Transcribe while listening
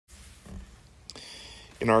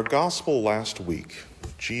In our gospel last week,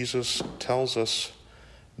 Jesus tells us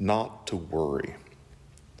not to worry.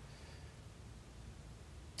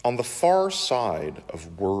 On the far side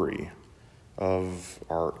of worry, of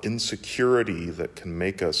our insecurity that can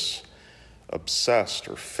make us obsessed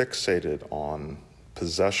or fixated on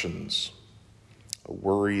possessions, a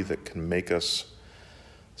worry that can make us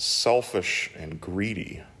selfish and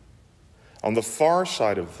greedy, on the far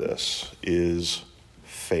side of this is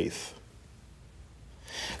faith.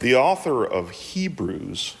 The author of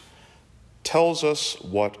Hebrews tells us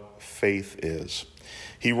what faith is.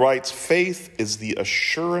 He writes, "Faith is the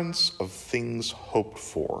assurance of things hoped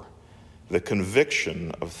for, the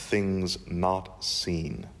conviction of things not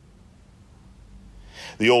seen."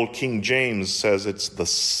 The old King James says it's the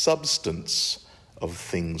substance of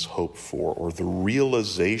things hoped for, or the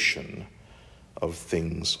realization of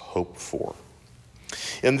things hoped for.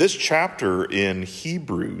 In this chapter in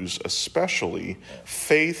Hebrews especially,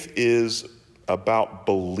 faith is about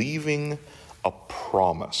believing a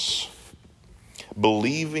promise.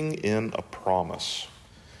 Believing in a promise.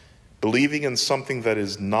 Believing in something that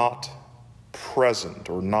is not present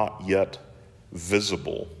or not yet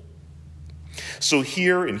visible. So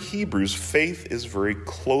here in Hebrews, faith is very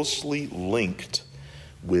closely linked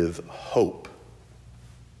with hope.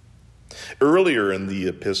 Earlier in the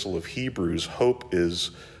epistle of Hebrews, hope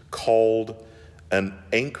is called an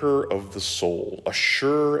anchor of the soul, a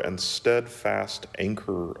sure and steadfast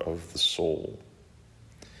anchor of the soul.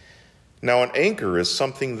 Now, an anchor is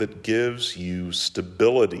something that gives you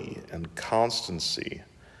stability and constancy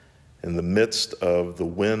in the midst of the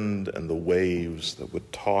wind and the waves that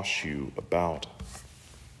would toss you about.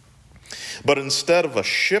 But instead of a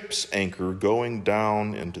ship's anchor going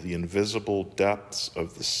down into the invisible depths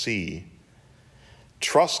of the sea,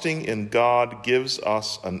 trusting in God gives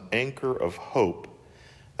us an anchor of hope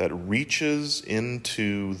that reaches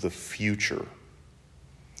into the future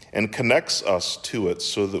and connects us to it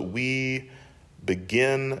so that we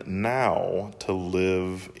begin now to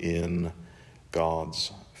live in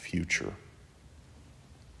God's future.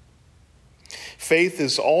 Faith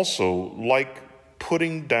is also like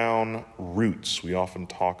putting down roots. We often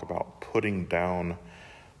talk about putting down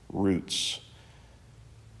roots.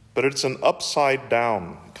 But it's an upside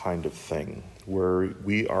down kind of thing where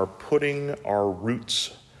we are putting our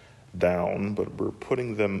roots down, but we're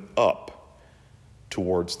putting them up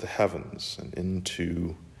towards the heavens and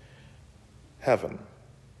into heaven.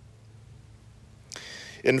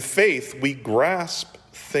 In faith, we grasp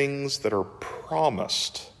things that are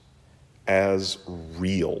promised as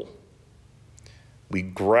real. We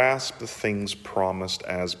grasp the things promised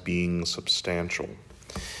as being substantial.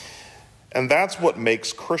 And that's what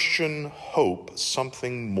makes Christian hope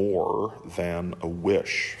something more than a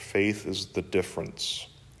wish. Faith is the difference.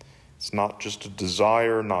 It's not just a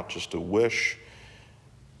desire, not just a wish,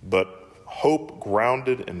 but hope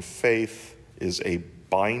grounded in faith is a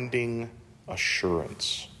binding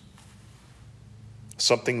assurance.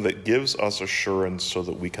 Something that gives us assurance so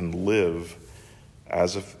that we can live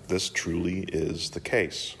as if this truly is the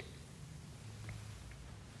case.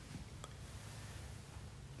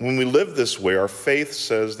 When we live this way, our faith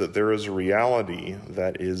says that there is a reality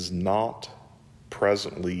that is not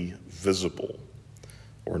presently visible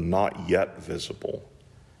or not yet visible,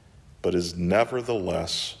 but is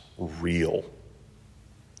nevertheless real.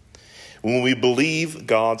 When we believe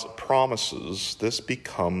God's promises, this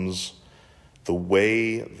becomes the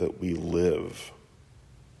way that we live.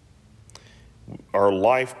 Our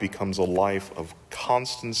life becomes a life of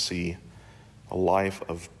constancy, a life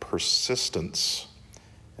of persistence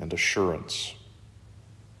and assurance.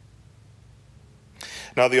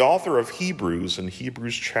 Now, the author of Hebrews in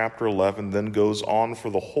Hebrews chapter 11 then goes on for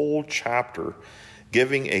the whole chapter,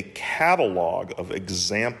 giving a catalog of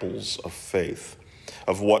examples of faith,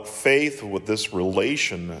 of what faith with this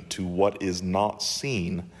relation to what is not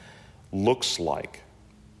seen looks like.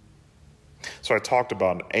 So I talked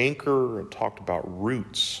about an anchor, I talked about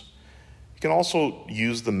roots. You can also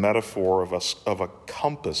use the metaphor of a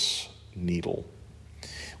compass needle.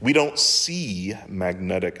 We don't see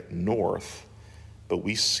magnetic north, but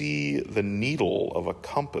we see the needle of a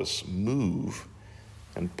compass move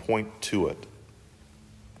and point to it.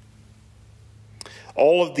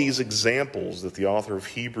 All of these examples that the author of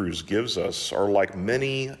Hebrews gives us are like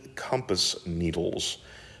many compass needles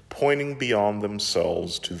pointing beyond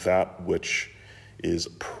themselves to that which is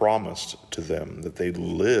promised to them, that they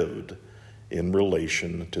lived in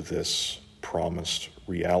relation to this promised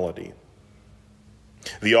reality.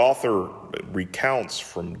 The author recounts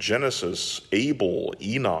from Genesis, Abel,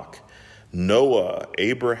 Enoch, Noah,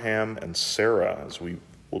 Abraham, and Sarah, as we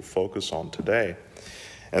will focus on today.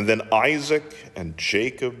 and then Isaac and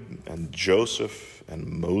Jacob and Joseph and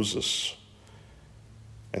Moses,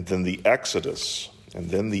 and then the Exodus, and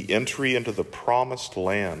then the entry into the promised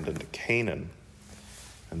land, into Canaan,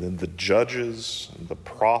 and then the judges and the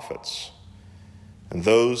prophets, and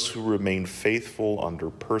those who remain faithful under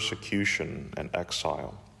persecution and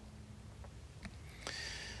exile.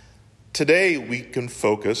 Today we can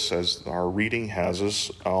focus, as our reading has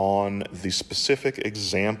us, on the specific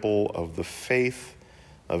example of the faith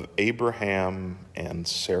of Abraham and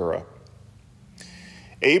Sarah.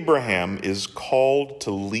 Abraham is called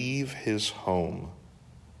to leave his home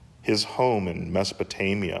in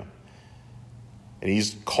Mesopotamia. And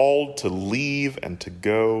he's called to leave and to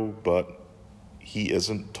go, but he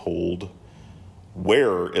isn't told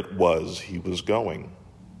where it was he was going.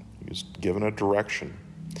 He was given a direction.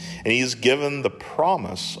 And he's given the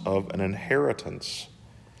promise of an inheritance,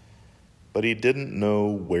 but he didn't know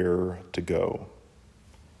where to go.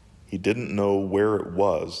 He didn't know where it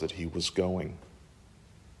was that he was going.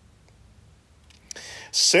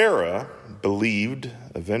 Sarah believed,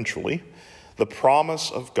 eventually, the promise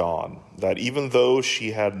of God that even though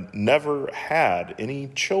she had never had any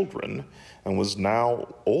children and was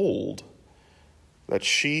now old, that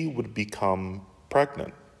she would become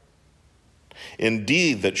pregnant.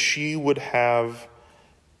 Indeed, that she would have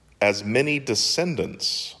as many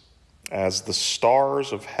descendants as the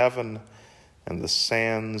stars of heaven and the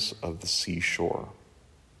sands of the seashore.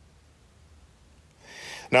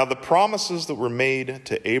 Now, the promises that were made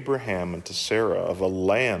to Abraham and to Sarah of a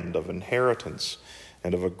land of inheritance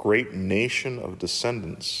and of a great nation of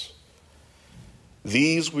descendants,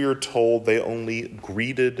 these, we are told, they only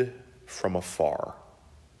greeted from afar.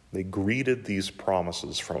 They greeted these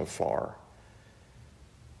promises from afar.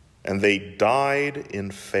 And they died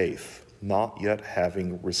in faith, not yet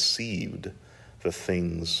having received the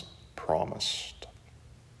things promised.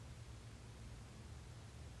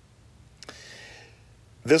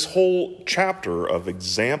 This whole chapter of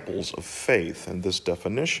examples of faith and this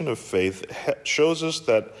definition of faith shows us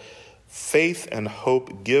that faith and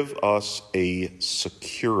hope give us a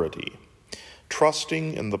security.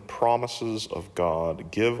 Trusting in the promises of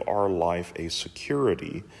God give our life a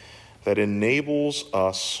security that enables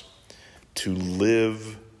us to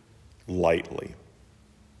live lightly.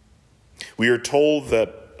 We are told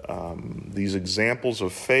that these examples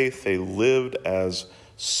of faith, they lived as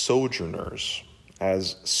sojourners,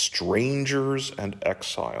 as strangers and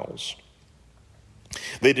exiles.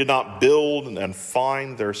 They did not build and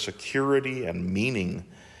find their security and meaning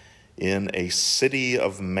in a city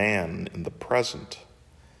of man in the present,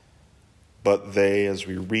 but they, as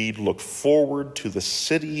we read, look forward to the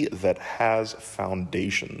city that has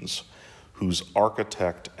foundations, whose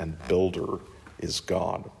architect and builder is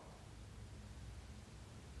God.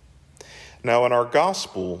 Now, in our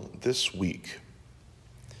gospel this week,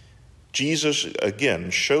 Jesus again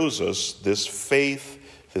shows us this faith,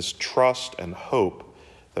 this trust and hope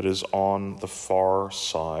that is on the far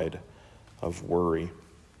side of worry.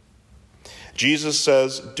 Jesus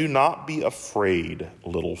says, "Do not be afraid,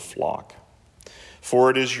 little flock, for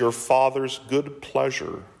it is your Father's good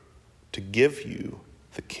pleasure to give you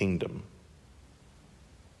the kingdom."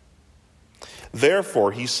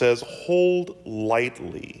 Therefore, he says, hold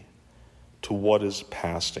lightly to what is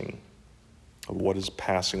passing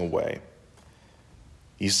away.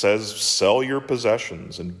 He says, sell your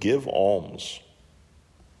possessions and give alms.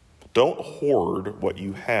 Don't hoard what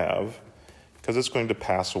you have, because it's going to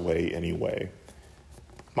pass away anyway.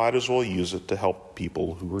 Might as well use it to help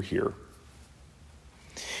people who are here.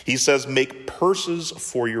 He says, make purses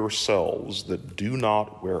for yourselves that do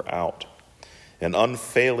not wear out, an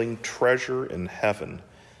unfailing treasure in heaven,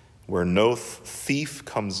 where no thief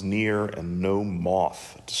comes near and no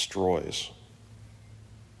moth destroys.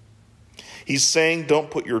 He's saying, don't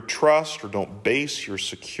put your trust or don't base your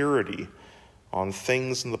security on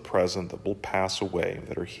things in the present that will pass away,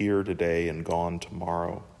 that are here today and gone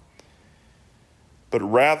tomorrow. But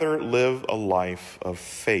rather live a life of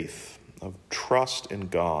faith, of trust in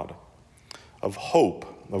God, of hope,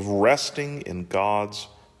 of resting in God's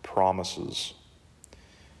promises.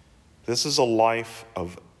 This is a life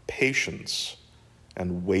of patience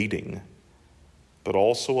and waiting, but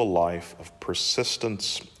also a life of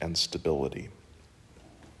persistence and stability.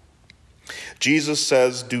 Jesus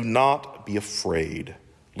says, do not be afraid,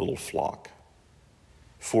 little flock,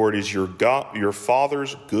 for it is your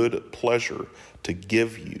Father's good pleasure to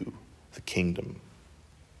give you the kingdom.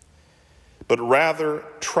 But rather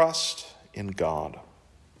trust in God.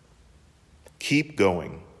 Keep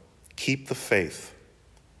going. Keep the faith.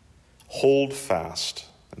 Hold fast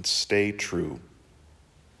and stay true.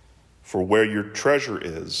 For where your treasure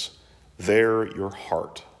is, there your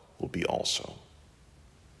heart will be also.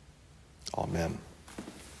 Amen.